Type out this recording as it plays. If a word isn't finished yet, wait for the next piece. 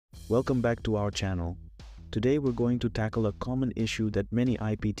Welcome back to our channel. Today we're going to tackle a common issue that many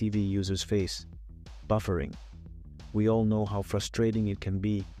IPTV users face: buffering. We all know how frustrating it can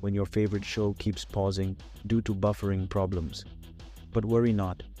be when your favorite show keeps pausing due to buffering problems. But worry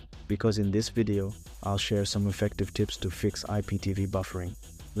not, because in this video, I'll share some effective tips to fix IPTV buffering.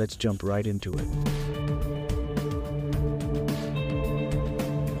 Let's jump right into it.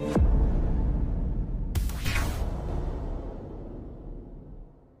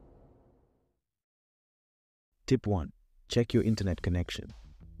 Tip 1. Check your internet connection.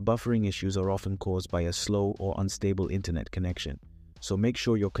 Buffering issues are often caused by a slow or unstable internet connection, so make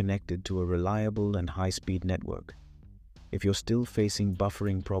sure you're connected to a reliable and high-speed network. If you're still facing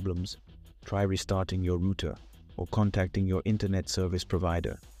buffering problems, try restarting your router or contacting your internet service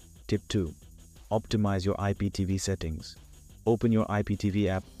provider. Tip 2. Optimize your IPTV settings. Open your IPTV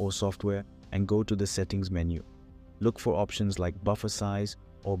app or software and go to the settings menu. Look for options like buffer size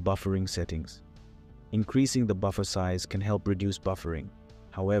or buffering settings. Increasing the buffer size can help reduce buffering.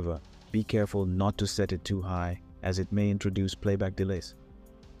 However, be careful not to set it too high, as it may introduce playback delays.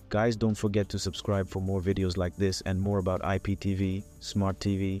 Guys, don't forget to subscribe for more videos like this and more about IPTV, Smart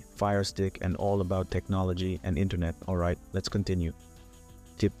TV, Fire Stick, and all about technology and internet. Alright, let's continue.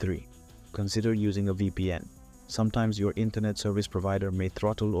 Tip 3. Consider using a VPN. Sometimes your internet service provider may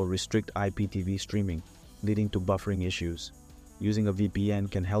throttle or restrict IPTV streaming, leading to buffering issues. Using a VPN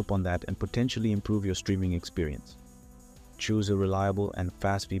can help on that and potentially improve your streaming experience. Choose a reliable and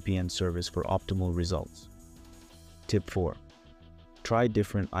fast VPN service for optimal results. Tip 4. Try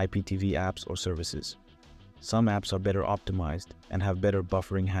different IPTV apps or services. Some apps are better optimized and have better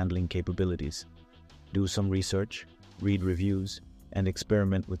buffering handling capabilities. Do some research, read reviews, and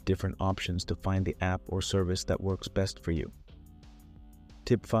experiment with different options to find the app or service that works best for you.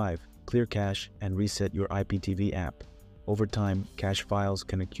 Tip 5. Clear cache and reset your IPTV app. Over time, cache files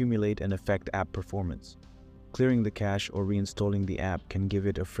can accumulate and affect app performance. Clearing the cache or reinstalling the app can give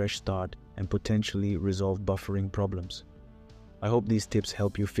it a fresh start and potentially resolve buffering problems. I hope these tips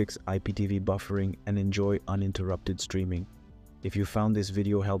help you fix IPTV buffering and enjoy uninterrupted streaming. If you found this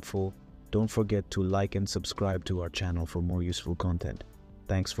video helpful, don't forget to like and subscribe to our channel for more useful content.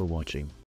 Thanks for watching.